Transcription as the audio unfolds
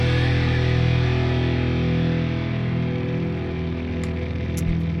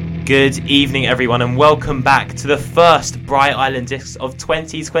Good evening, everyone, and welcome back to the first Bright Island Discs of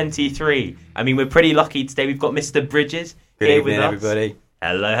 2023. I mean, we're pretty lucky today. We've got Mr. Bridges here with us. Everybody.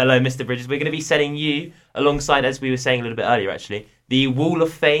 Hello, Mr. Bridges. We're going to be setting you alongside, as we were saying a little bit earlier, actually, the Wall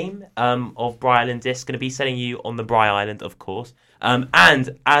of Fame of Bright Island Discs. Going to be setting you on the Bright Island, of course, and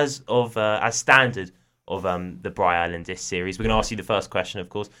as standard of the Bright Island Disc series, we're going to ask you the first question, of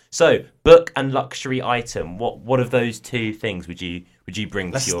course. So, book and luxury item. What of those two things would you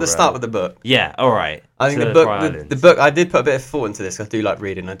bring to your... Let's start with the book. Yeah, all right. I think the book, I did put a bit of thought into this. I do like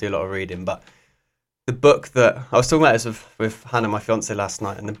reading. I do a lot of reading, but the book that I was talking about this with Hannah, my fiance, last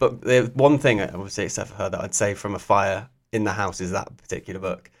night, and the one thing, obviously, except for her, that I'd say from a fire in the house is that particular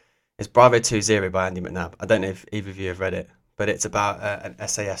book. It's Bravo 20 by Andy McNab. I don't know if either of you have read it, but it's about an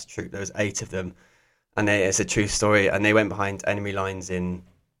SAS troop. There was 8 of them, and it's a true story. And they went behind enemy lines in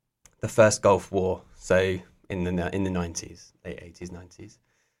the first Gulf War, so in the 90s, late 80s, 90s,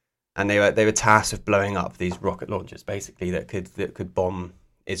 and they were tasked with blowing up these rocket launchers, basically that could bomb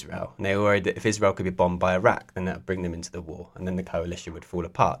Israel. And they were worried that if Israel could be bombed by Iraq, then that would bring them into the war, and then the coalition would fall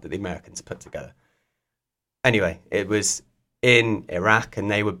apart that the Americans put together. Anyway, it was in Iraq, and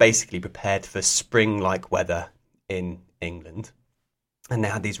they were basically prepared for spring-like weather in England, and they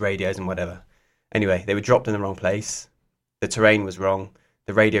had these radios and whatever. Anyway, they were dropped in the wrong place. The terrain was wrong.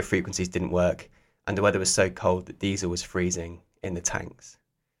 The radio frequencies didn't work, and the weather was so cold that diesel was freezing in the tanks,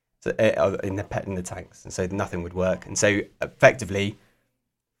 so in the tanks, and so nothing would work. And so effectively,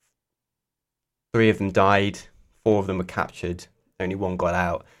 3 of them died, 4 of them were captured, only 1 got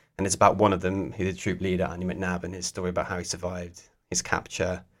out. And it's about one of them, who's the troop leader, Andy McNab, and his story about how he survived his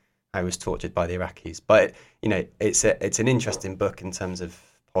capture, how he was tortured by the Iraqis. But it's an interesting book in terms of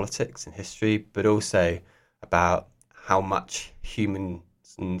politics and history, but also about how much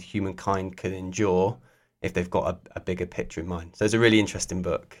humankind can endure if they've got a bigger picture in mind. So it's a really interesting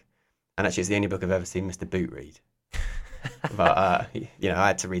book, and actually it's the only book I've ever seen Mr. Boot read. But I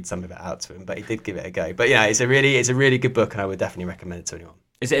had to read some of it out to him, but he did give it a go. But it's a really good book, and I would definitely recommend it to anyone.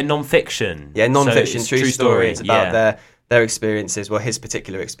 Is it a non-fiction? Yeah, non-fiction, true story. It's about yeah. their experiences, well, his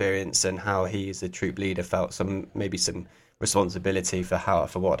particular experience, and how he, as a troop leader, felt some responsibility for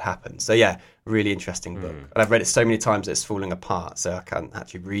what happened. So yeah, really interesting book. And I've read it so many times that it's falling apart, so I can't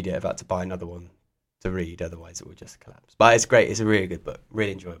actually read it. I've had to buy another one to read, otherwise it will just collapse. But it's great. It's a really good book,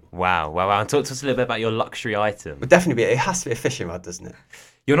 really enjoyable. Wow. And talk to us a little bit about your luxury item. Well, definitely, it has to be a fishing rod, doesn't it?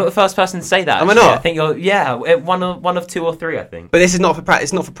 You're not the first person to say that. Am I not? I think you're one of 2 or 3, I think. But this is not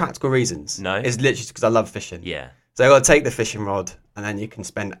it's not for practical reasons. No, it's literally because I love fishing. Yeah. So I got to take the fishing rod, and then you can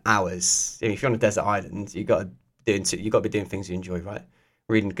spend hours. If you're on a desert island, you got to be doing things you enjoy, right?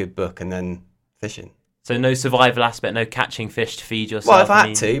 Reading a good book and then fishing. So no survival aspect, no catching fish to feed yourself. Well, if I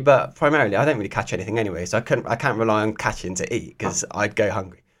had to, but primarily I don't really catch anything anyway, so I can't rely on catching to eat because I'd go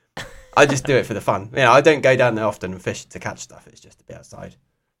hungry. I just do it for the fun. I don't go down there often and fish to catch stuff. It's just to be outside.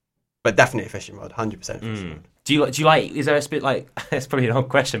 But definitely a fishing rod, 100% fishing rod. Do you like? Is there a bit like? It's probably an odd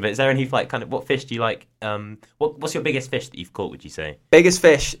question, but is there any like kind of what fish do you like? What's your biggest fish that you've caught? Would you say? Biggest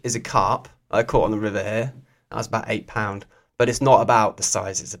fish is a carp. I caught on the river here. That was about £8, but it's not about the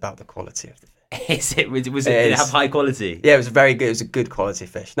size; it's about the quality of the fish. Did it have high quality? Yeah, it was very good. It was a good quality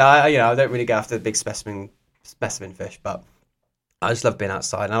fish. No, I don't really go after the big specimen fish, but I just love being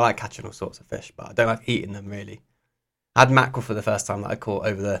outside, and I like catching all sorts of fish, but I don't like eating them really. I had mackerel for the first time that I caught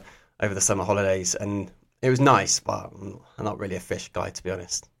over the summer holidays, and it was nice, but I'm not really a fish guy, to be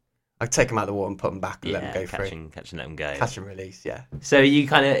honest. I take them out of the water and put them back and let them go free. Catch and let them go. Catch and release, yeah. So you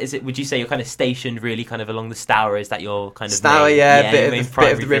kind of, would you say you're kind of stationed really kind of along the Stour? Is that your kind of Stour, main,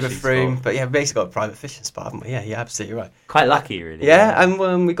 bit of the river Froome, but yeah, we've basically got a private fishing spot, haven't we? Yeah, you're absolutely right. Quite lucky, really. Yeah,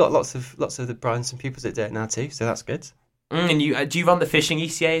 and we got lots of the Brians and pupils that do it now too, so that's good. And you do you run the fishing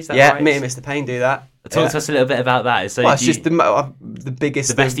ECA? Is that right? Yeah, me and Mr. Payne do that. Talk to us a little bit about that. So it's just the biggest,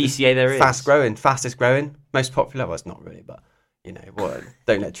 the best ECA there is. Fastest growing, most popular. Well, it's not really, but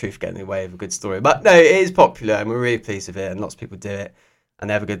don't let truth get in the way of a good story. But no, it is popular, and we're really pleased with it, and lots of people do it, and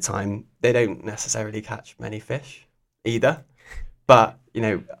they have a good time. They don't necessarily catch many fish either, but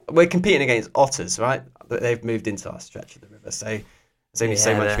we're competing against otters, right? They've moved into our stretch of the river, so there's only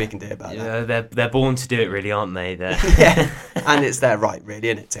so much we can do about that. They're born to do it, really, aren't they? Yeah, and it's their right, really,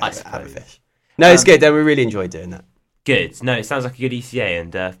 isn't it, to have a fish? No, it's good. We really enjoy doing that. Good. No, it sounds like a good ECA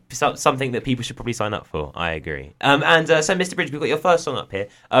and something that people should probably sign up for. I agree. So, Mr. Bridge, we've got your first song up here,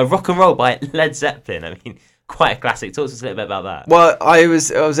 Rock and Roll by Led Zeppelin. I mean, quite a classic. Talk to us a little bit about that. Well, I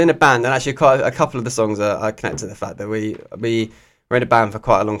was in a band, and actually quite a couple of the songs are connected to the fact that we were in a band for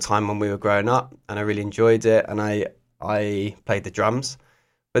quite a long time when we were growing up, and I really enjoyed it, and I played the drums.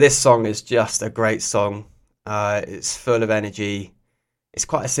 But this song is just a great song. It's full of energy. it's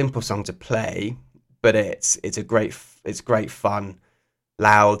quite a simple song to play, but it's great fun,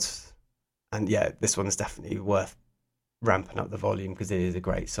 loud, and yeah, this one's definitely worth ramping up the volume because it is a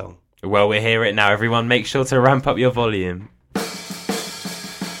great song. Well, we hear it now. Everyone, make sure to ramp up your volume.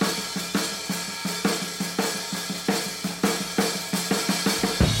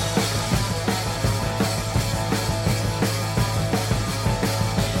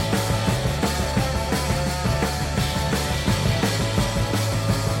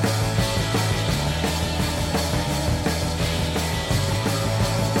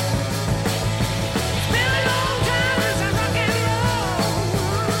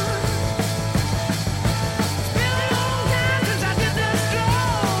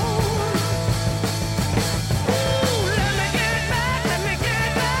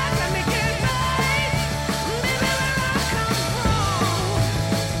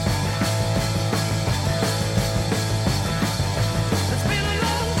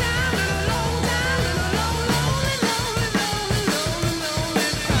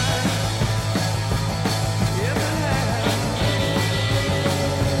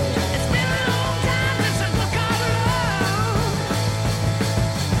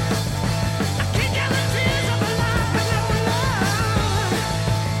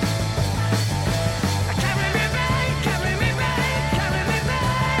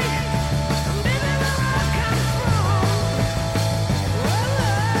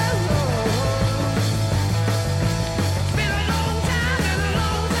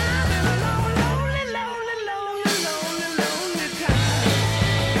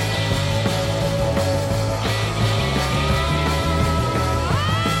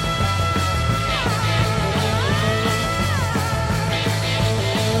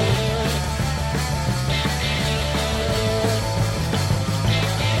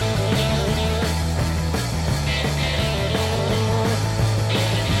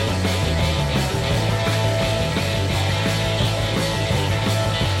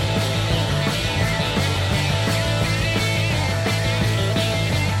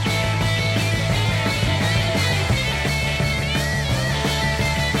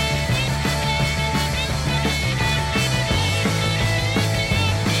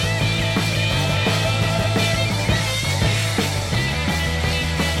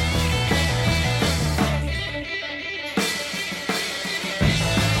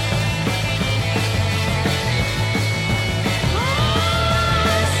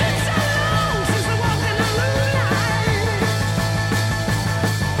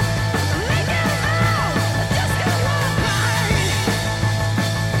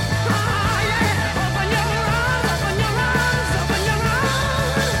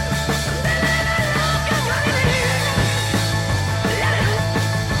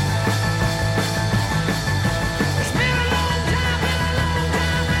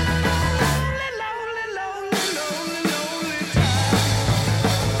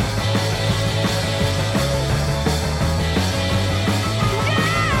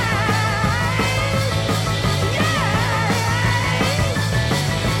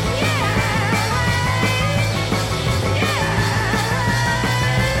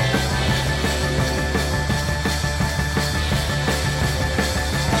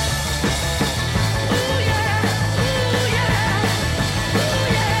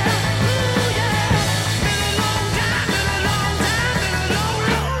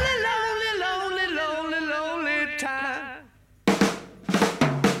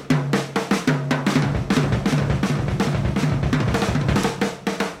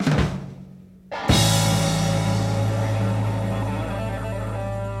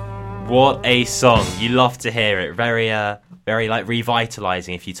 What a song. You love to hear it. Very like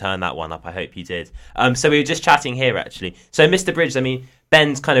revitalizing if you turn that one up. I hope you did. So we were just chatting here actually. So Mr. Bridges, I mean,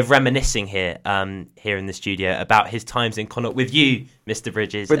 Ben's kind of reminiscing here here in the studio about his times in Connaught with you, Mr.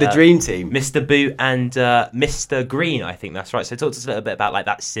 Bridges. With the dream team. Mr. Boot and Mr. Green, I think that's right. So talk to us a little bit about like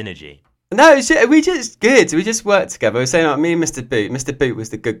that synergy. No, we just worked together. We were saying like me and Mr. Boot. Mr. Boot was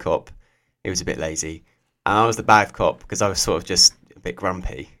the good cop. He was a bit lazy. And I was the bad cop because I was sort of just a bit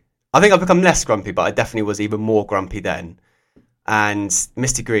grumpy. I think I've become less grumpy, but I definitely was even more grumpy then. And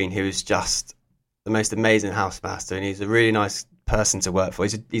Mr. Green, who was just the most amazing housemaster, and he's a really nice person to work for.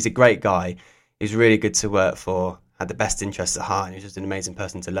 He's a great guy. He's really good to work for, had the best interests at heart, and he was just an amazing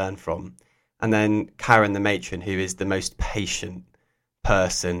person to learn from. And then Karen, the matron, who is the most patient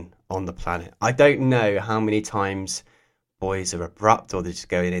person on the planet. I don't know how many times boys are abrupt, or they just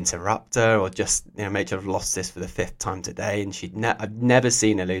go and interrupt her, or just, you know, matron have lost this for the 5th time today, and I've never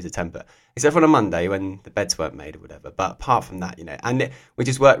seen her lose a temper, except for on a Monday when the beds weren't made or whatever. But apart from that, you know, and we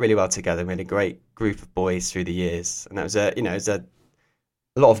just worked really well together. We had a great group of boys through the years, and that was a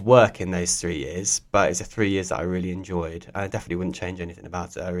a lot of work in those 3 years, but it's a 3 years that I really enjoyed. And I definitely wouldn't change anything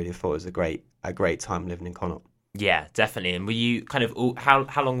about it. I really thought it was a great time living in Connaught. Yeah, definitely. And were you kind of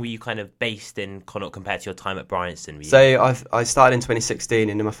how long were you kind of based in Connaught compared to your time at Bryanston? So I started in 2016,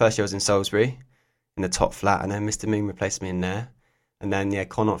 and in my first year I was in Salisbury, in the top flat, and then Mr. Moon replaced me in there, and then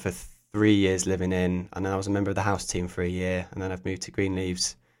Connaught for 3 years living in, and then I was a member of the house team for a year, and then I've moved to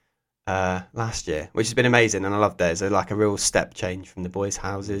Greenleaves last year, which has been amazing, and I loved it. It's like a real step change from the boys'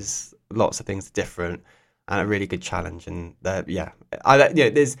 houses. Lots of things are different, and a really good challenge. And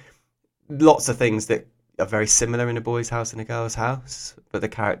there's lots of things that are very similar in a boys' house and a girls' house, but the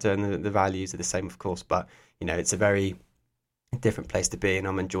character and the values are the same, of course. But it's a very different place to be, and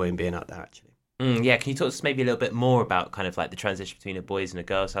I'm enjoying being up there actually. Yeah, can you talk to us maybe a little bit more about kind of like the transition between a boys' and a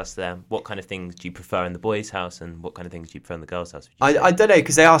girls' house there? What kind of things do you prefer in the boys' house, and what kind of things do you prefer in the girls' house? I don't know,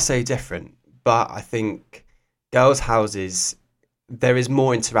 because they are so different, but I think girls' houses, there is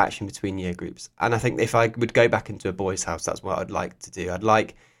more interaction between year groups. And I think if I would go back into a boys' house, that's what I'd like to do. I'd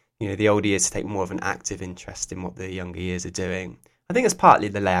like, the older years to take more of an active interest in what the younger years are doing. I think it's partly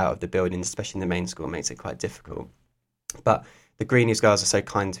the layout of the building, especially in the main school, makes it quite difficult. But the Greenleaves girls are so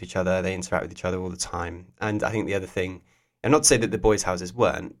kind to each other. They interact with each other all the time. And I think the other thing, and not to say that the boys' houses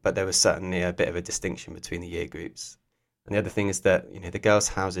weren't, but there was certainly a bit of a distinction between the year groups. And the other thing is that, the girls'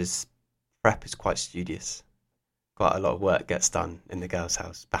 houses prep is quite studious. Quite a lot of work gets done in the girls'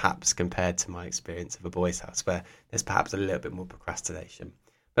 house, perhaps compared to my experience of a boys' house, where there's perhaps a little bit more procrastination.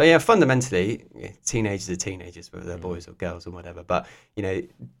 But yeah, fundamentally, teenagers are teenagers, whether they're boys or girls or whatever. But,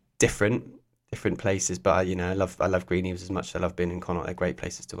 different places, but I love Greenleaves as much as I love being in Connaught. They're great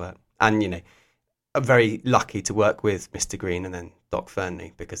places to work, and I'm very lucky to work with Mr. Green and then Doc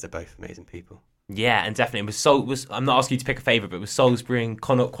Fernley, because they're both amazing people. Yeah, and definitely I'm not asking you to pick a favourite, but was Salisbury and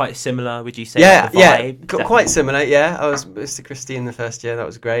Connaught quite similar? Would you say? Yeah, quite similar. Yeah, I was Mr. Christie in the first year. That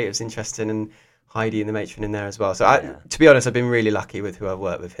was great. It was interesting, and Heidi and the matron in there as well. So to be honest, I've been really lucky with who I've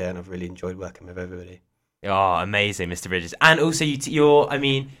worked with here, and I've really enjoyed working with everybody. Oh, amazing, Mr. Bridges. And also,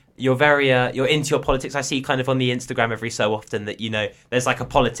 you're very you're into your politics. I see kind of on the Instagram every so often that there's like a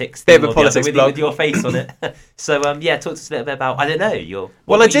politics bit of a politics blog with your face on it. So talk to us a little bit about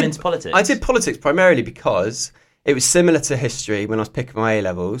into politics. I did politics primarily because it was similar to history when I was picking my A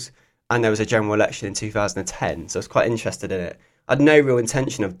levels, and there was a general election in 2010, so I was quite interested in it. I had no real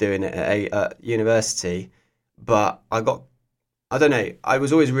intention of doing it at university, but I don't know, I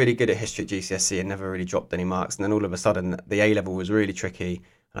was always really good at history at GCSE and never really dropped any marks, and then all of a sudden the A level was really tricky,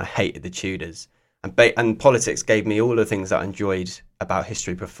 and I hated the Tudors. And politics gave me all the things that I enjoyed about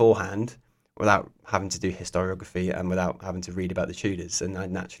history beforehand, without having to do historiography and without having to read about the Tudors, and I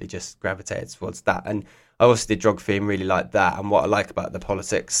naturally just gravitated towards that. And I also did geography and really liked that. And what I like about the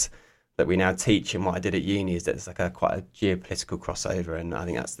politics that we now teach and what I did at uni is that it's like quite a geopolitical crossover, and I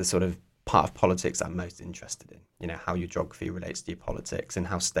think that's the sort of part of politics I'm most interested in. How your geography relates to your politics and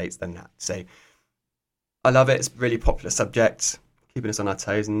how states then act. So I love it. It's a really popular subject, keeping us on our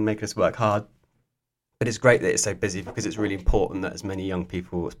toes and making us work hard. But it's great that it's so busy, because it's really important that as many young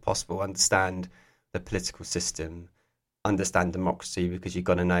people as possible understand the political system, understand democracy, because you've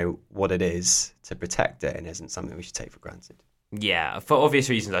got to know what it is to protect it, and it isn't something we should take for granted. Yeah, for obvious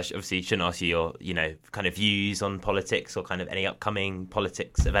reasons, I obviously shouldn't ask you your, kind of views on politics or kind of any upcoming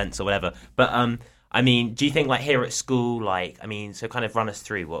politics events or whatever. But do you think like here at school, so kind of run us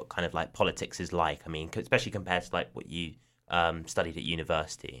through what kind of like politics is like? Especially compared to like what you studied at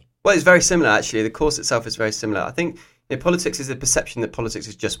university. Well, it's very similar actually. The course itself is very similar. I think politics is the perception that politics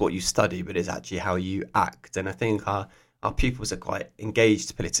is just what you study, but it's actually how you act. And I think our pupils are quite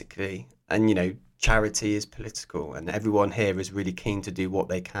engaged politically, and charity is political, and everyone here is really keen to do what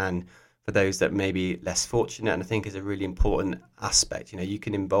they can for those that may be less fortunate, and I think is a really important aspect. You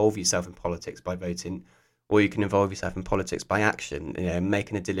can involve yourself in politics by voting, or you can involve yourself in politics by action.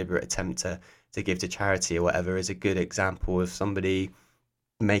 Making a deliberate attempt to give to charity or whatever is a good example of somebody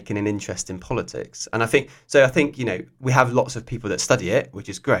making an interest in politics. And I think we have lots of people that study it, which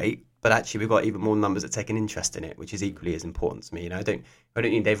is great, but actually we've got even more numbers that take an interest in it, which is equally as important to me. I don't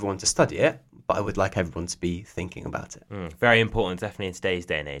need everyone to study it, but I would like everyone to be thinking about it. Very important, definitely in today's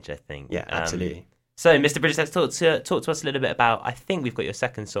day and age, I think. Yeah, absolutely. So, Mr. Bridges, let's talk to us a little bit about, I think we've got your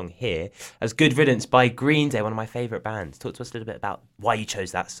second song here, as Good Riddance by Green Day, one of my favourite bands. Talk to us a little bit about why you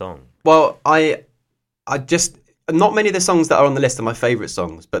chose that song. Well, I just... Not many of the songs that are on the list are my favourite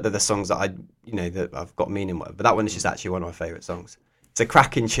songs, but they're the songs that that I've got meaning with. But that one is just actually one of my favourite songs. It's a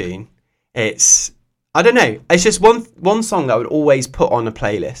cracking tune. It's just one song that I would always put on a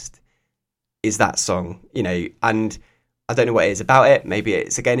playlist is that song, and I don't know what it is about it. Maybe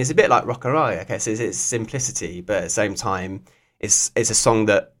it's a bit like Rock-A-Rye. I guess it's simplicity, but at the same time, it's a song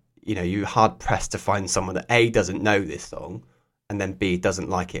that, you know, you're hard pressed to find someone that A, doesn't know this song, and then B, doesn't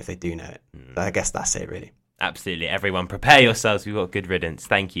like it if they do know it. So I guess that's it, really. Absolutely. Everyone, prepare yourselves. We've got Good Riddance.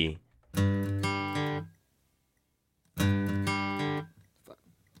 Thank you.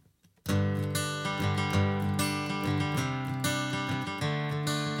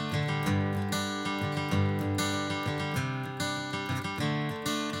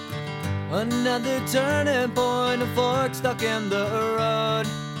 Another turning point, a fork stuck in the road.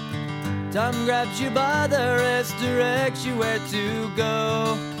 Time grabs you by the wrist, directs you where to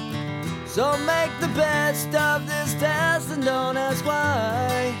go. So make the best of this test and don't ask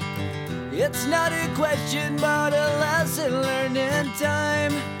why. It's not a question but a lesson learned in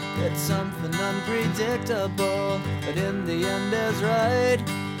time. It's something unpredictable, but in the end is right.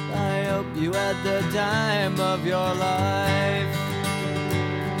 I hope you had the time of your life.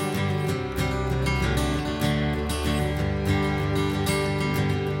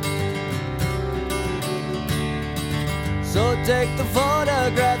 So take the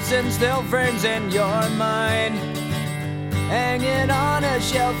photographs and still frames in your mind, hanging on a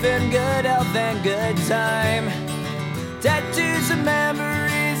shelf in good health and good time. Tattoos and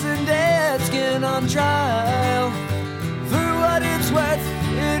memories and dead skin on trial. For what it's worth,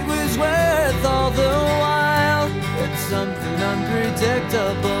 it was worth all the while. It's something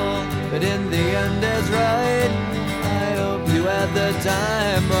unpredictable, but in the end is right. I hope you had the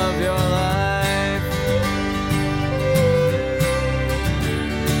time of your life.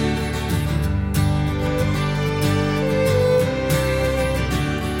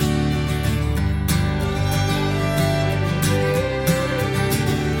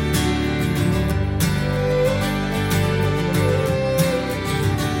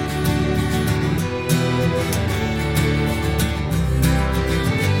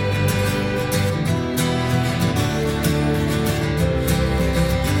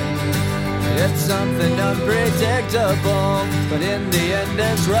 Something unpredictable, but in the end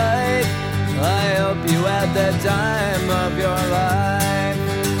it's right. I hope you had the time of your life.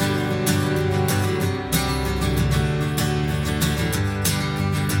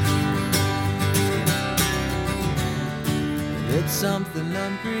 It's something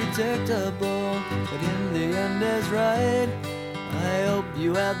unpredictable, but in the end is right. I hope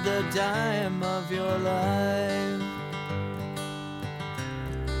you had the time of your life.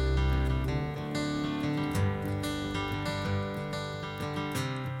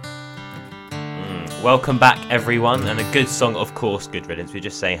 Welcome back, everyone, and a good song, of course, Good Riddance. We're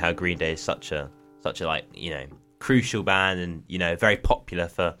just saying how Green Day is such a like, you know, crucial band and, you know, very popular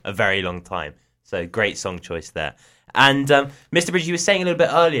for a very long time. So great song choice there. And Mr. Bridge, you were saying a little bit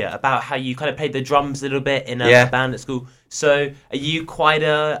earlier about how you kind of played the drums a little bit in a band at school. So are you quite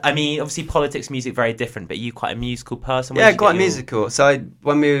I mean, obviously politics, music, very different, but are you quite a musical person? Yeah, quite musical. So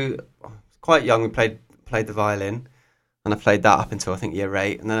when we were quite young, we played the violin, and I played that up until I think year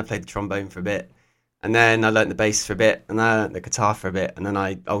 8, and then I played the trombone for a bit. And then I learnt the bass for a bit, and then I learnt the guitar for a bit, and then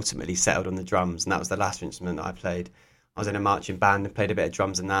I ultimately settled on the drums, and that was the last instrument that I played. I was in a marching band and played a bit of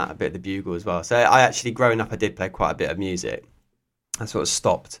drums and that, a bit of the bugle as well. So I actually, growing up, I did play quite a bit of music. I sort of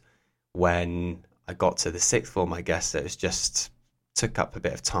stopped when I got to the sixth form, I guess. So it was just took up a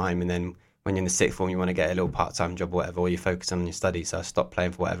bit of time, and then when you're in the sixth form, you want to get a little part-time job or whatever, or you focus on your studies. So I stopped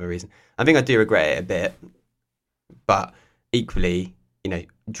playing for whatever reason. I think I do regret it a bit, but equally, you know,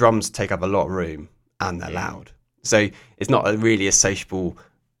 drums take up a lot of room. And they're loud, so it's not really a sociable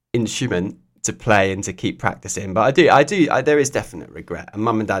instrument to play and to keep practicing. But I do. There is definite regret, and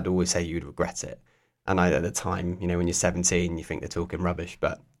Mum and Dad always say you'd regret it. And at the time, you know, when you're 17, you think they're talking rubbish,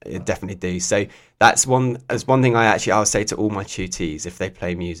 but you definitely do. So that's one thing I'll say to all my tutees if they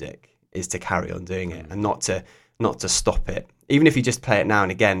play music is to carry on doing it and not to stop it, even if you just play it now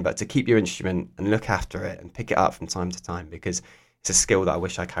and again, but to keep your instrument and look after it and pick it up from time to time, because it's a skill that I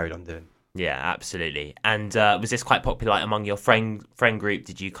wish I carried on doing. Yeah, absolutely. And was this quite popular among your friend group?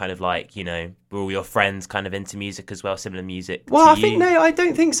 Did you kind of like, you know, were all your friends kind of into music as well, similar music? Well, I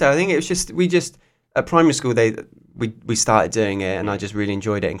don't think so. I think it was just at primary school we started doing it, and I just really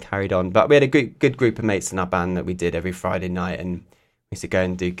enjoyed it and carried on. But we had a good group of mates in our band that we did every Friday night, and we used to go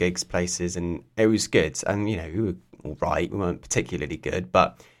and do gigs places, and it was good. And you know, we were all right. We weren't particularly good,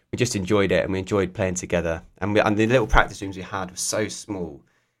 but we just enjoyed it, and we enjoyed playing together. And the little practice rooms we had were so small.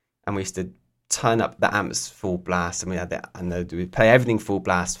 And we used to turn up the amps full blast, and we'd play everything full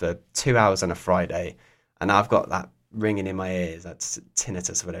blast for 2 hours on a Friday. And I've got that ringing in my ears, that's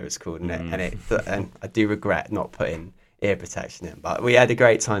tinnitus or whatever it's called, and I do regret not putting ear protection in. But we had a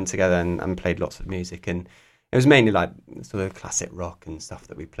great time together and played lots of music, and it was mainly like sort of classic rock and stuff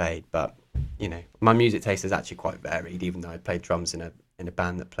that we played. But my music taste is actually quite varied, even though I played drums in a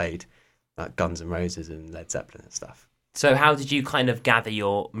band that played like Guns N' Roses and Led Zeppelin and stuff. So how did you kind of gather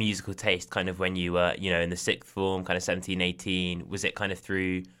your musical taste kind of when you were, in the sixth form, kind of 17, 18? Was it kind of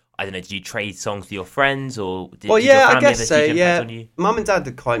through, I don't know, did you trade songs with your friends or did your family I guess have a so, huge impact on you? Mum and Dad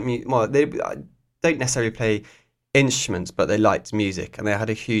did quite, they don't necessarily play instruments, but they liked music and they had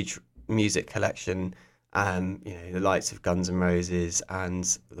a huge music collection. The likes of Guns N' Roses and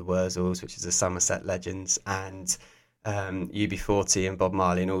the Wurzels, which is the Somerset Legends, and UB40 and Bob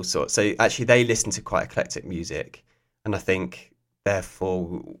Marley and all sorts. So actually they listened to quite eclectic music. And I think,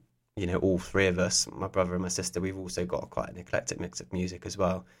 therefore, all three of us, my brother and my sister, we've also got quite an eclectic mix of music as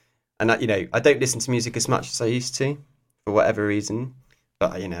well. And, I don't listen to music as much as I used to, for whatever reason.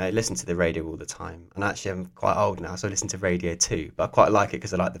 But, I listen to the radio all the time. And actually, I'm quite old now, so I listen to Radio 2. But I quite like it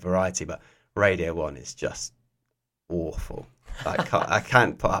because I like the variety. But Radio 1 is just awful. I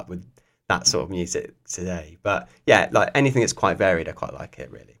can't put up with that sort of music today. But, yeah, like anything that's quite varied, I quite like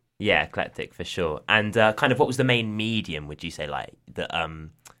it, really. Yeah, eclectic for sure. And kind of what was the main medium, would you say, like, that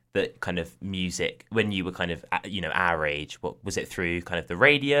kind of music, when you were kind of, our age, what was it through kind of the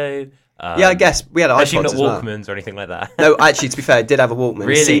radio? I guess we had iPods actually not as well. Walkmans or anything like that. No, actually, to be fair, I did have a Walkman,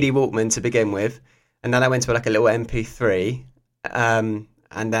 Really? CD Walkman to begin with. And then I went to like a little MP3. And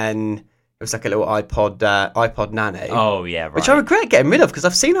then it was like a little iPod Nano. Oh, yeah, right. Which I regret getting rid of because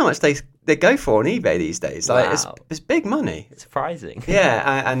I've seen how much they go for on eBay these days. Like Wow. it's big money. It's surprising.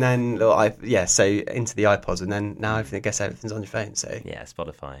 Yeah, and then so into the iPods, and then now I guess everything's on your phone. So Yeah,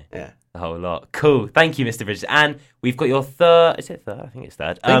 Spotify. yeah, The whole lot. Cool. Thank you, Mr. Bridges. And we've got your third, is it third? I think it's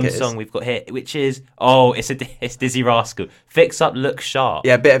third. think it is. Song we've got here, which is, it's Dizzy Rascal. Fix Up, Look Sharp.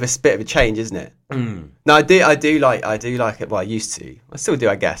 yeah, bit of a change, isn't it? No, I do like it. Well, I used to. I still do,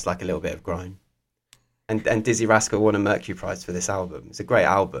 I guess, like a little bit of grime. And Dizzy Rascal won a Mercury Prize for this album. It's a great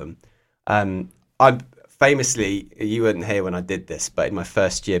album. I famously, you weren't here when I did this, but in my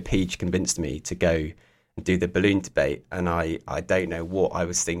first year, Peach convinced me to go and do the balloon debate, and I don't know what I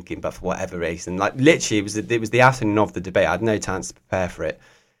was thinking, but for whatever reason, like literally, it was the afternoon of the debate. I had no chance to prepare for it,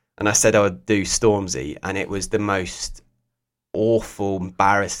 and I said I would do Stormzy, and it was the most awful,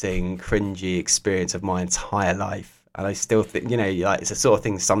 embarrassing, cringy experience of my entire life. And I still think, like it's the sort of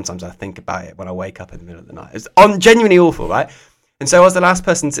thing sometimes I think about it when I wake up in the middle of the night. It's genuinely awful, right? And so I was the last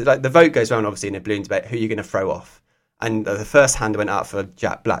person to, like, the vote goes around, obviously, in a balloon debate, who are you going to throw off? And the first hand went out for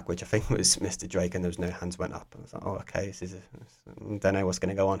Jack Black, which I think was Mr. Drake, and there was no hands went up. I was like, oh, okay, I don't know what's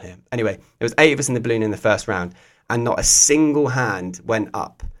going to go on here. Anyway, there was 8 of us in the balloon in the first round, and not a single hand went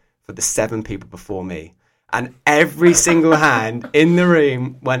up for the 7 people before me. And every single hand in the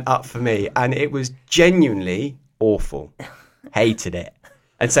room went up for me, and it was genuinely awful. Hated it.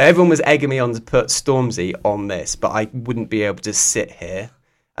 And so everyone was egging me on to put Stormzy on this, but I wouldn't be able to sit here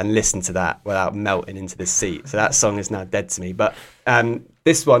and listen to that without melting into the seat. So that song is now dead to me. But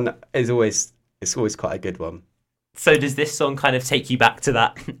this one is always quite a good one. So does this song kind of take you back to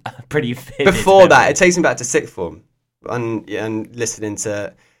that pretty vivid Before that, memory? it takes me back to sixth form and listening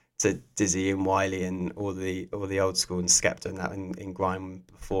to Dizzy and Wiley and all the old school and Skepta and that in grime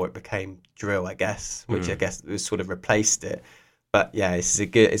before it became drill, I guess, which I guess was sort of replaced it. But yeah, it's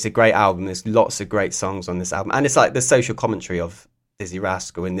a great album. There's lots of great songs on this album, and it's like the social commentary of Dizzy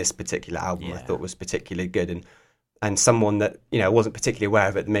Rascal in this particular album. I thought was particularly good, and someone that I wasn't particularly aware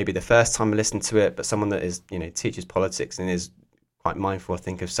of it maybe the first time I listened to it, but someone that is teaches politics and is quite mindful, I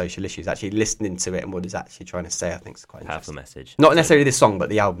think, of social issues. Actually listening to it and what it's actually trying to say, I think, is quite Powerful interesting. message. Not necessarily this song, but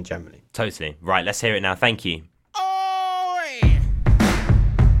the album generally. Totally. Right, let's hear it now. Thank you.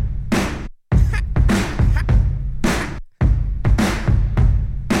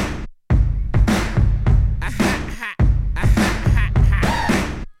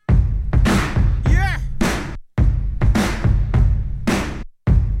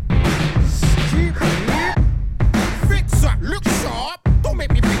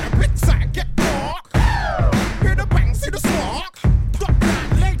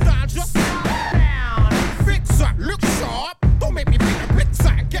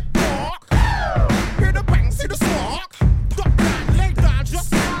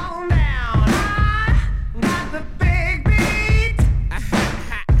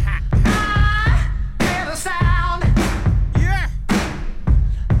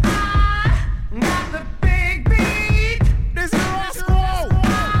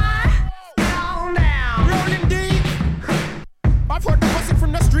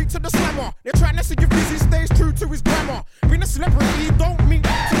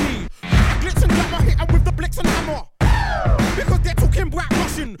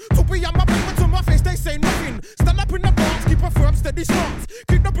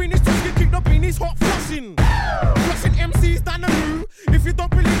 Keep the beanies, keep the beanies. MCs hot flushing. Flushing MCs down the loo. If you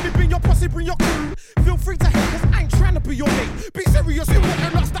don't believe me, bring your posse, bring your crew. Feel free to hate, cause I ain't trying to be your mate. Be serious, you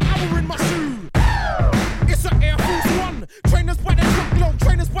wouldn't lost the hour in my shoe. It's an Air Force One. Trainers by the truckload,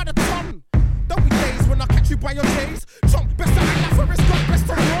 trainers by the ton. There'll be days when I catch you by your days. Chomp, best to act like Forrest Gump, best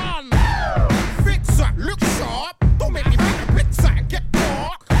to run. Fixer, look sharp. Don't make me back a pizza and get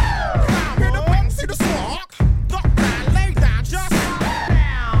dark. Hear the bang, see the spark. Duck down, lay down, just calm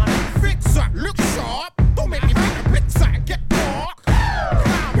down. Fixer, look sharp. Don't make me back a pizza and get dark.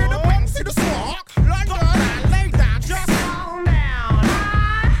 Hear the bang, see the spark. Duck down, lay down, just calm down.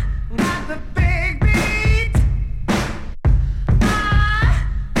 I got the big beat. I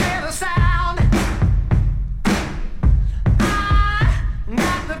hear the sound. I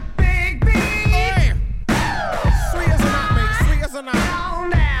got the big beat. Hey. Sweet as a nut, mate. Sweet as a nut. Calm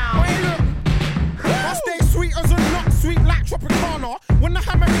down. Wait, look. I stay sweet as a nut, sweet like Tropicana. When the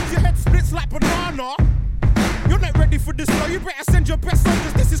hammer hits your head, splits like banana. You're not ready for this, though. You better send your best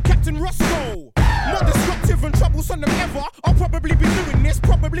soldiers. This is Captain Roscoe. More disruptive and troublesome than ever. I'll probably be doing this,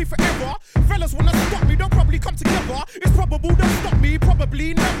 probably forever. Fellas wanna stop me, they'll probably come together. It's probable they'll stop me,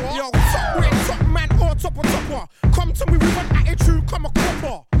 probably never. Yo, top grade, top man, or topper topper. Come to me with an attitude, come a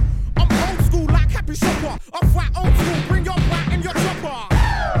copper. I'm old school like Happy Shopper. I fight old school, bring your black in your chopper.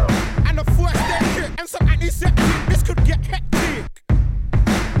 And a first aid kit and some antiseptic. This could get hectic.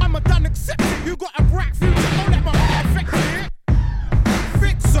 I'm a done accept it. You got a bright future, don't let my heart affect it.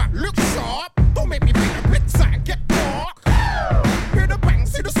 Fixer, look sharp. Don't make me beat a pizza and get dark. Hear the bang,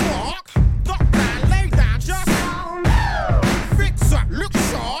 see the spark. Duck down, lay down, just calm down. Fixer, look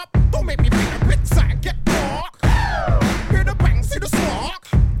sharp. Don't make me beat a pizza and get dark. Hear the bang, see the spark.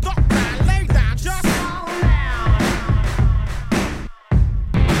 Duck down, lay down, just calm down.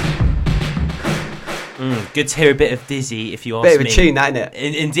 Good to hear a bit of Dizzy, if you ask Bit of me. a tune, that, innit?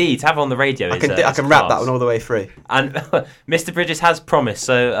 Indeed, to have on the radio. I is, can is rap that class. one all the way through. And Mr. Bridges has promised,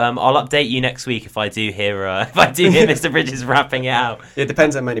 so I'll update you next week if I do hear Mr. Bridges rapping it out. It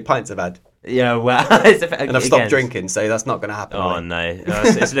depends how many pints I've had. Yeah, well, And I've stopped drinking, so that's not going to happen. Oh right? no,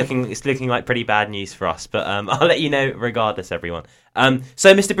 it's looking like pretty bad news for us. But I'll let you know regardless, everyone.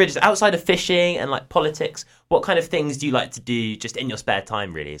 So, Mr. Bridges, outside of fishing and like politics, what kind of things do you like to do just in your spare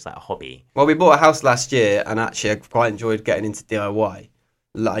time? Really, it's like a hobby. Well, we bought a house last year, and actually, I quite enjoyed getting into DIY.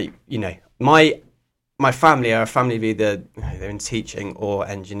 Like, you know, my family are a family of either they're in teaching or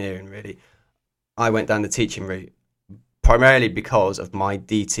engineering. Really, I went down the teaching route primarily because of my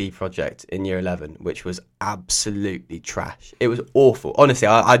DT project in year 11, which was absolutely trash. It was awful. Honestly,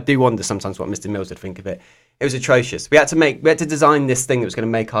 I do wonder sometimes what Mr. Mills would think of it. It was atrocious. We had to design this thing that was going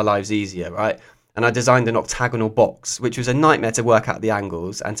to make our lives easier, right? And I designed an octagonal box, which was a nightmare to work out the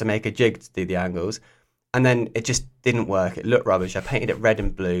angles and to make a jig to do the angles. And then it just didn't work. It looked rubbish. I painted it red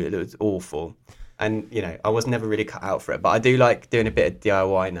and blue. It was awful. And, you know, I was never really cut out for it. But I do like doing a bit of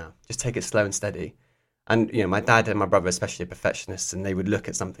DIY now. Just take it slow and steady. And, you know, my dad and my brother, especially, are perfectionists, and they would look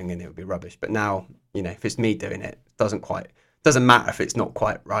at something and it would be rubbish. But now, you know, if it's me doing it, it doesn't matter if it's not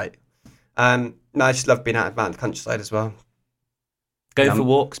quite right. No, I just love being out in the countryside as well. Go for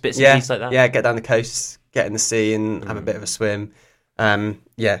walks, bits and pieces like that. Yeah, get down the coast, get in the sea and have a bit of a swim.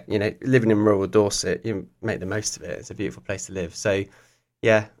 Yeah, you know, living in rural Dorset, you make the most of it. It's a beautiful place to live. So,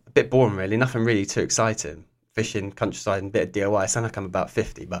 yeah, a bit boring really. Nothing really too exciting. Fishing, countryside and a bit of DIY. I sound like I'm about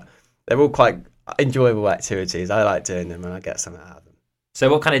 50, but they're all quite enjoyable activities. I like doing them and I get something out of them. So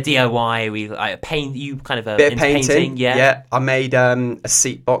what kind of DIY we paint? You kind of Bit of into painting, yeah. I made a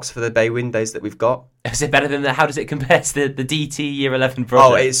seat box for the bay windows that we've got. Is it better than how does it compare to the DT Year 11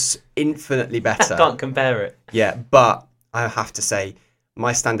 project? Oh, it's infinitely better. Can't compare it. Yeah, but I have to say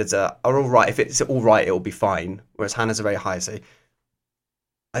my standards are all right. If it's all right, it'll be fine. Whereas Hannah's are very high, so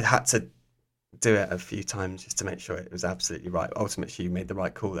I had to do it a few times just to make sure it was absolutely right. Ultimately, she made the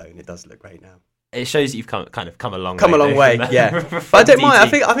right call though, and it does look great now. It shows that you've come a long way. Come a long way, from, yeah. But I don't mind. I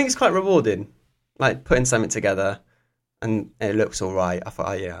think it's quite rewarding, like putting something together, and it looks all right. I thought,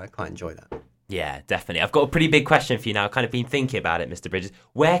 I quite enjoy that. Yeah, definitely. I've got a pretty big question for you now. I've kind of been thinking about it, Mr. Bridges.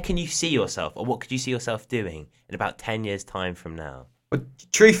 Where can you see yourself, or what could you see yourself doing in about 10 years' time from now? Well,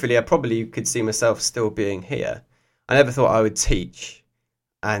 truthfully, I probably could see myself still being here. I never thought I would teach,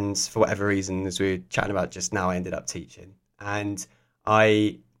 and for whatever reason, as we were chatting about just now, I ended up teaching, and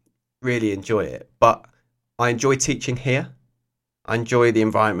I really enjoy it. But I enjoy teaching here. I enjoy the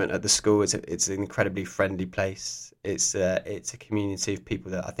environment at the school. It's an incredibly friendly place. It's a community of people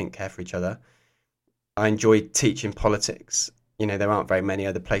that I think care for each other. I enjoy teaching politics. You know, there aren't very many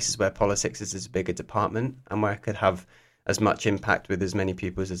other places where politics is as big a department and where I could have as much impact with as many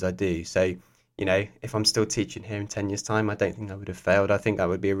pupils as I do. So, you know, if I'm still teaching here in 10 years' time, I don't think I would have failed. I think that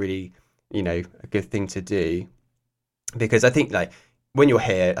would be a really a good thing to do, because I think like when you're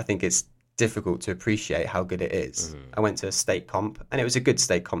here, I think it's difficult to appreciate how good it is. I went to a state comp, and it was a good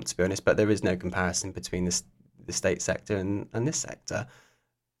state comp, to be honest, but there is no comparison between the state sector and this sector.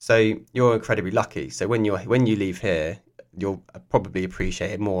 So you're incredibly lucky. So when you leave here, you'll probably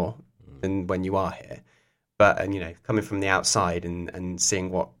appreciate it more than when you are here. But coming from the outside and seeing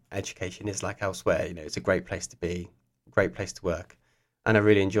what education is like elsewhere, it's a great place to be, great place to work, and I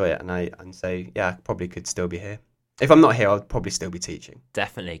really enjoy it. And so I probably could still be here. If I'm not here, I'll probably still be teaching.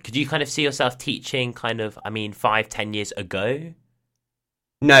 Definitely. Could you kind of see yourself teaching 5-10 years ago?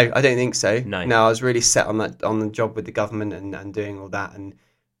 No, I don't think so. No, I was really set on the job with the government and doing all that. And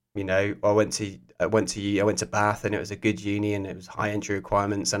I went to Bath, and it was a good uni, and it was high entry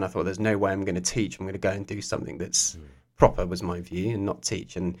requirements. And I thought, there's no way I'm going to teach. I'm going to go and do something that's proper, was my view, and not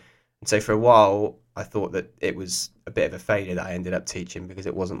teach. And so for a while, I thought that it was a bit of a failure that I ended up teaching, because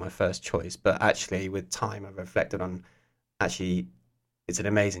it wasn't my first choice. But actually, with time, I've reflected on, actually, it's an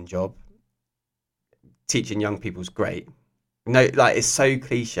amazing job. Teaching young people is great. No, like, it's so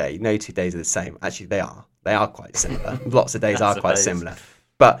cliche. No 2 days are the same. Actually, they are quite similar. Lots of days are quite similar.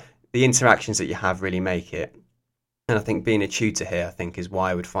 But the interactions that you have really make it. And I think being a tutor here, I think, is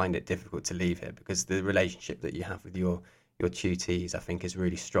why I would find it difficult to leave here, because the relationship that you have with your tutees, I think, is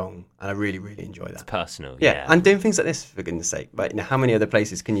really strong, and I really, really enjoy that. It's personal, and doing things like this, for goodness sake. But how many other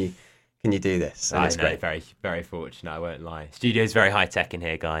places can you do this? And I it's know, great. very, very fortunate. I won't lie. Studio's very high tech in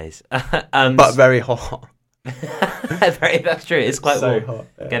here, guys. But very hot. That's true. It's quite so warm. hot.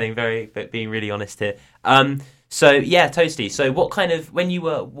 Yeah. Being really honest here. Toasty. So what kind of when you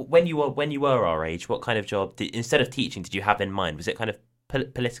were our age, what kind of job instead of teaching did you have in mind? Was it kind of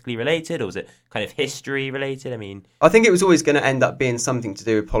politically related, or was it kind of history related? I mean, I think it was always going to end up being something to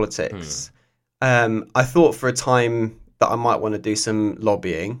do with politics. I thought for a time that I might want to do some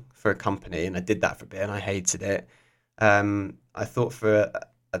lobbying for a company, and I did that for a bit, and I hated it. I thought for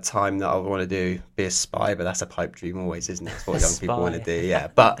a time that I would want to be a spy, but that's a pipe dream always, isn't it? That's what young people want to do, yeah.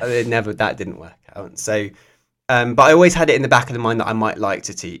 But that didn't work out. So, but I always had it in the back of the mind that I might like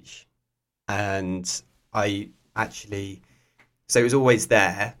to teach, and so it was always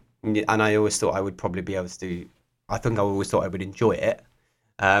there, and I always thought I would probably be able to do. I think I always thought I would enjoy it,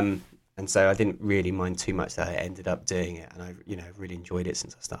 and so I didn't really mind too much that I ended up doing it, and I really enjoyed it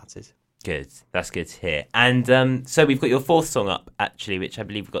since I started. Good, that's good to hear. And so we've got your fourth song up, actually, which I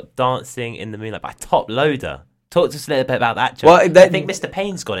believe we've got "Dancing in the Moonlight" by Top Loader. Talk to us a little bit about that, John. Well, I think Mr.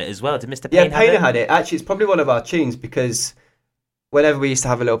 Payne's got it as well. Did Mr. Payne have it? Yeah, Payne had it. Actually, it's probably one of our tunes, because whenever we used to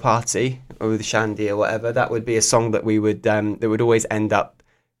have a little party or with Shandy or whatever, that would be a song that we would that would always end up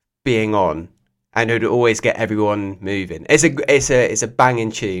being on, and it would always get everyone moving. It's a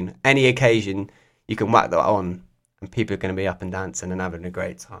banging tune. Any occasion you can whack that on, and people are going to be up and dancing and having a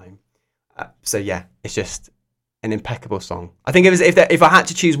great time. So yeah, it's just an impeccable song. I think if I had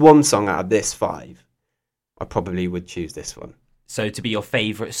to choose one song out of this 5, I probably would choose this one. So to be your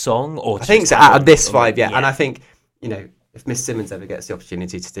favourite song, or I think so, out of this 5, yeah. And I think if Miss Simmons ever gets the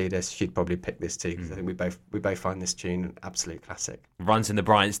opportunity to do this, she'd probably pick this too, because I think we both find this tune an absolute classic. Runs in the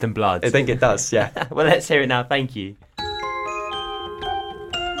Bryanston blood. I think it does, yeah. Well, let's hear it now. Thank you.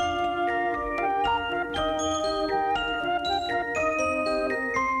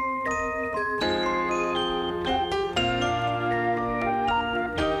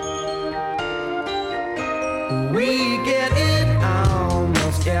 We get it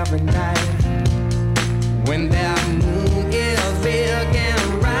almost every night when that moon is big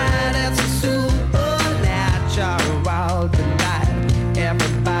and bright. It's a supernatural delight.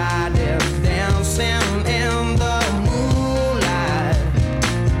 Everybody's dancing in the moonlight.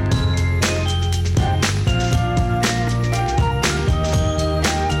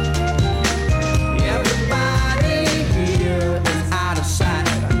 Everybody here is out of sight.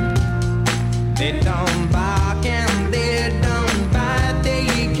 They don't buy.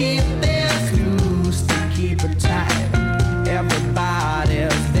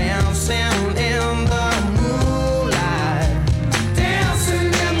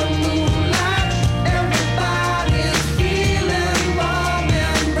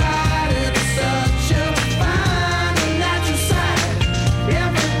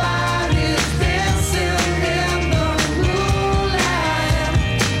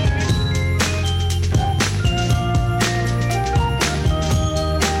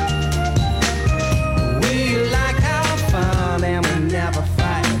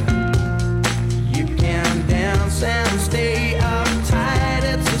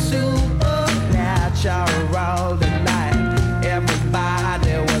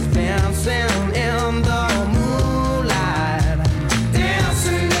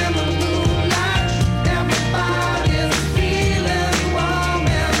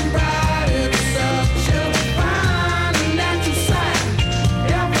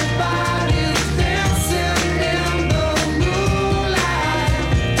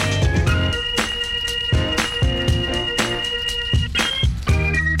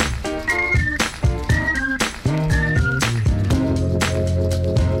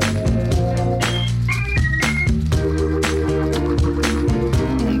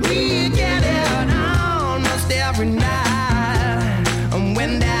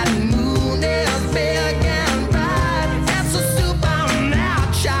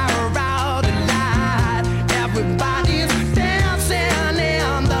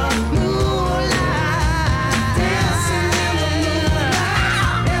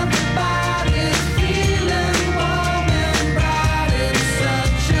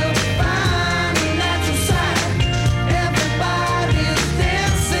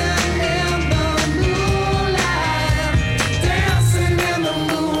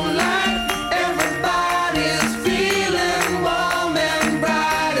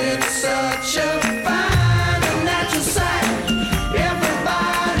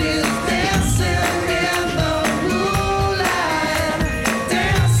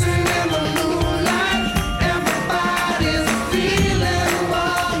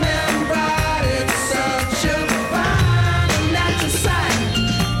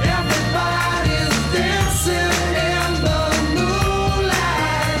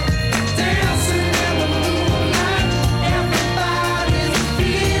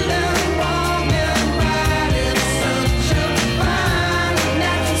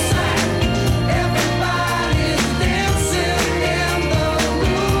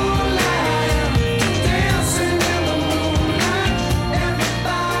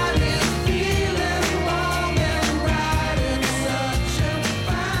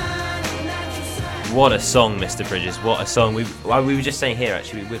 What a song, Mr. Bridges. What a song. We were just saying here,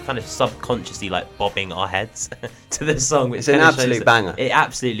 actually, we're kind of subconsciously like bobbing our heads to this song. Which It's an absolute banger. It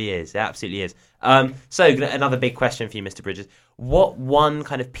absolutely is. It absolutely is. So another big question for you, Mr. Bridges. What one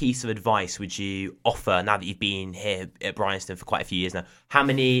kind of piece of advice would you offer now that you've been here at Bryanston for quite a few years now? How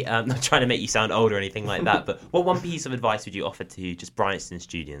many, not trying to make you sound old or anything like that, but what one piece of advice would you offer to just Bryanston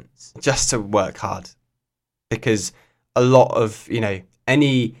students? Just to work hard. Because a lot of,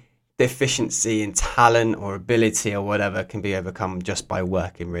 any deficiency in talent or ability or whatever can be overcome just by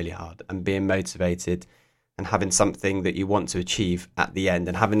working really hard and being motivated and having something that you want to achieve at the end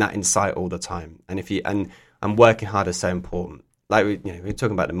and having that in sight all the time. And and working hard is so important. Like we're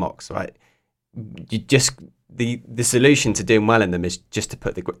talking about the mocks, right? You just the solution to doing well in them is just to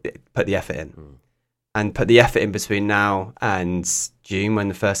put the effort in, and put the effort in between now and June when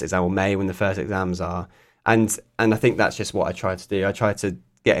the first exam, or May when the first exams are. And I think that's just what I try to do. I try to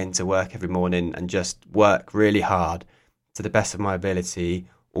get into work every morning and just work really hard to the best of my ability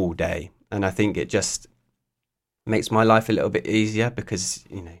all day. And I think it just makes my life a little bit easier because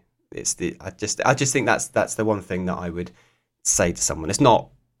I just think that's the one thing that I would say to someone. That's not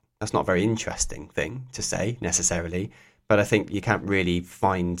a very interesting thing to say necessarily, but I think you can't really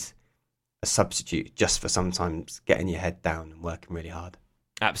find a substitute just for sometimes getting your head down and working really hard.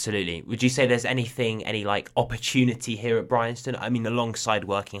 Absolutely. Would you say there's any like opportunity here at Bryanston? I mean, alongside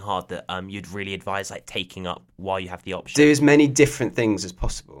working hard, that you'd really advise like taking up while you have the option? Do as many different things as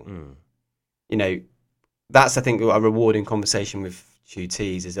possible. That's I think a rewarding conversation with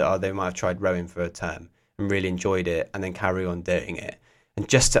tutees is that they might have tried rowing for a term and really enjoyed it and then carry on doing it. And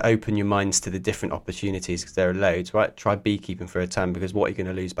just to open your minds to the different opportunities, because there are loads, right? Try beekeeping for a term, because what are you going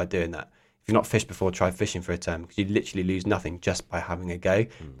to lose by doing that? If you've not fished before, try fishing for a term, because you literally lose nothing just by having a go.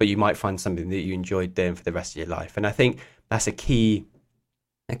 But you might find something that you enjoyed doing for the rest of your life. And I think that's a key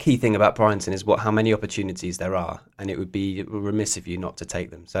thing about Bryanston is how many opportunities there are, and it would be remiss of you not to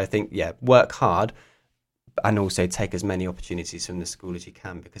take them. So I think, work hard and also take as many opportunities from the school as you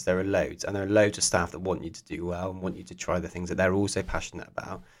can, because there are loads, and there are loads of staff that want you to do well and want you to try the things that they're also passionate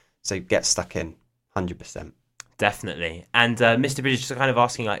about. So get stuck in, 100%. Definitely. And Mr. Bridges, just kind of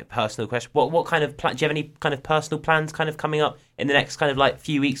asking like a personal question. What kind of do you have any kind of personal plans kind of coming up in the next kind of like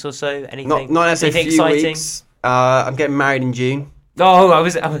few weeks or so? Anything? Not necessarily a few exciting? Weeks. I'm getting married in June. Oh, I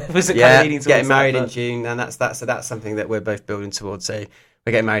was kind of leading towards getting married that, in June, and that's something that we're both building towards. So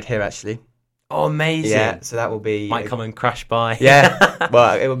we're getting married here actually. Oh, amazing! Yeah, so that will be might come and crash by. Yeah,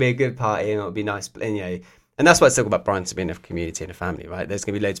 well, it will be a good party and it will be nice, and and that's what it's talking about Bryanston being a community and a family, right? There's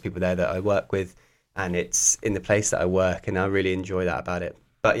going to be loads of people there that I work with, and it's in the place that I work, and I really enjoy that about it.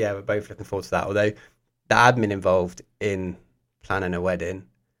 But yeah, we're both looking forward to that. Although the admin involved in planning a wedding,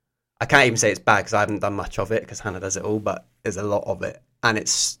 I can't even say it's bad because I haven't done much of it because Hannah does it all, but there's a lot of it, and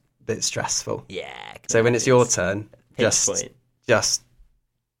it's a bit stressful. Yeah. So when it's your turn, just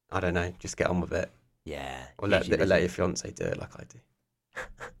I don't know, just get on with it. Yeah. Or let your fiancé do it like I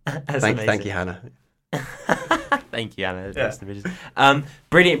do. Thank you, Hannah. Thank you, Anna. Yeah. Mr. Bridges.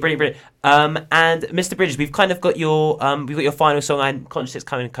 Brilliant. And Mr. Bridges, we've kind of got your final song. I'm conscious it's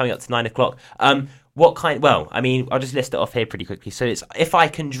coming up to 9:00. Well, I mean, I'll just list it off here pretty quickly. So it's "If I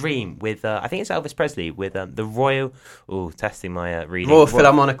Can Dream" with I think it's Elvis Presley with the Royal. Oh, testing my reading. Royal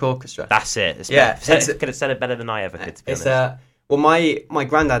Philharmonic Orchestra. That's it. Could have said it better than I ever could. To be honest. Well, my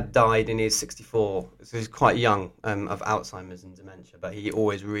granddad died in his 64, so he was quite young, of Alzheimer's and dementia, but he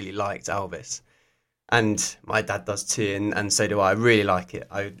always really liked Elvis. And my dad does too, and so do I. I really like it.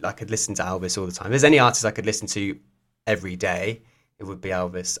 I could listen to Elvis all the time. If there's any artist I could listen to every day, it would be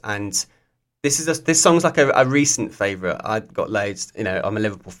Elvis. And this song's like a recent favourite. I've got loads. I'm a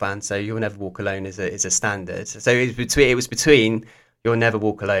Liverpool fan, so "You'll Never Walk Alone" is a standard. So it was between "You'll Never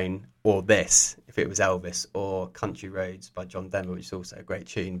Walk Alone" or this, if it was Elvis, or "Country Roads" by John Denver, which is also a great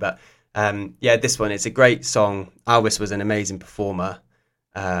tune. But this one, it's a great song. Elvis was an amazing performer.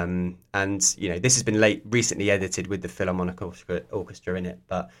 And this has been recently edited with the Philharmonic Orchestra in it,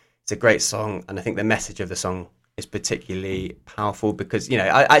 but it's a great song, and I think the message of the song is particularly powerful because it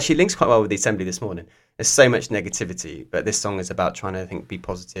actually links quite well with the assembly this morning. There's so much negativity, but this song is about trying to be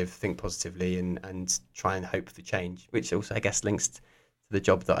positive, think positively, and try and hope for change, which also I guess links to the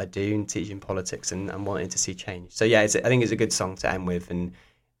job that I do in teaching politics and wanting to see change. So I think it's a good song to end with, and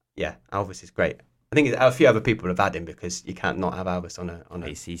Elvis is great. I think a few other people have had him because you can't not have Elvis on a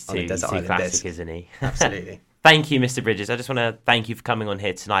desert island classic, disc. isn't he? Absolutely. Thank you, Mr. Bridges. I just want to thank you for coming on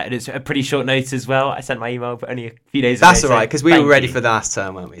here tonight. And it's a pretty short notice as well. I sent my email only a few days ago. That's all right, because we were ready for the last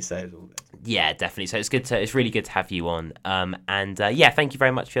term, weren't we? So it was all good. Yeah, definitely. So it's really good to have you on. Thank you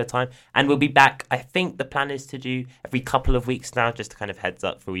very much for your time. And we'll be back. I think the plan is to do every couple of weeks now, just to kind of heads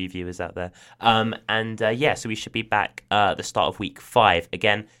up for all you viewers out there. So we should be back the start of week 5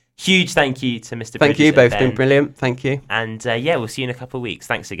 again. Huge thank you to Mr. Thank Bridges you, both and been Ben. brilliant. Thank you. And we'll see you in a couple of weeks.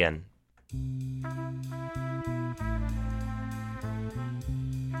 Thanks again.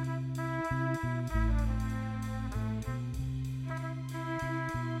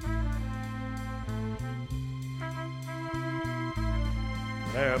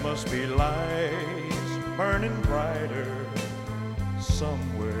 There must be lights burning brighter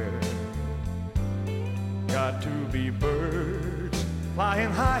somewhere. Got to be birds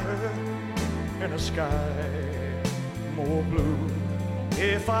flying higher in a sky more blue.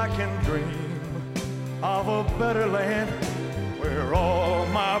 If I can dream of a better land where all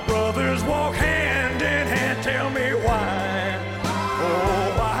my brothers walk hand in hand, tell me why,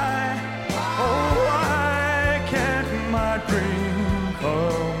 oh why can't my dream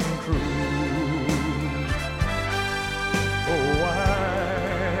come true? Oh why?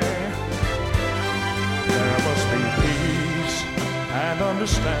 There must be peace and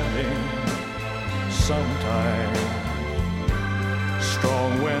understanding sometime.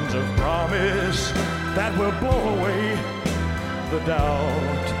 Strong winds of promise that will blow away the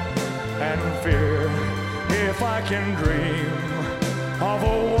doubt and fear. If I can dream of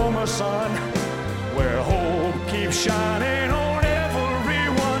a warmer sun where hope keeps shining on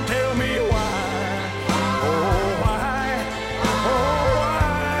everyone, tell me why, oh why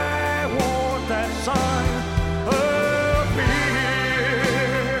won't that sun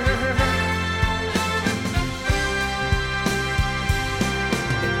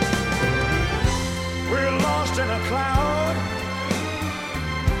in a cloud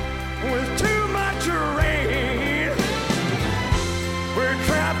with too much rain? We're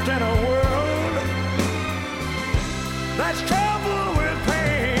trapped in a world that's troubled with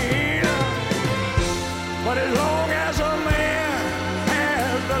pain. But as long as a man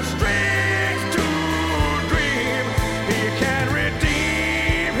has the strength to dream, he can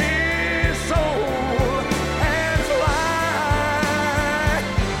redeem his soul and fly.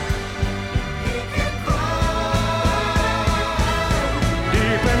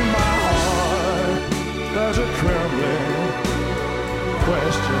 Deep in my heart, there's a trembling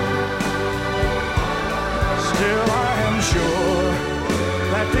question. Still, I am sure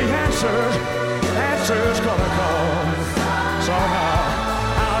that the answer's gonna come somehow.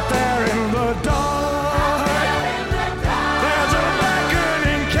 Out there in the dark, there's a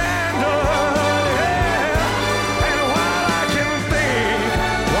beckoning candle, yeah. And while I can think,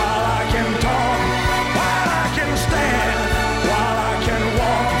 while I can talk, while I can stand, while I can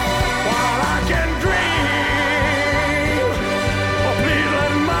walk, while I can dream, oh please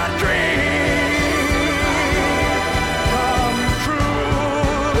let my dream come true.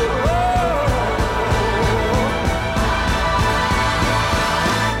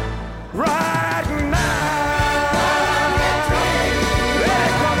 Right now, let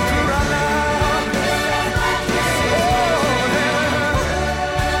it come true right now.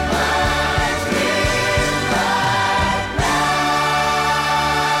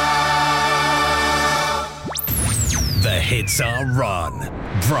 The hits are on.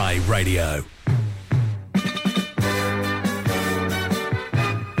 Bry Radio.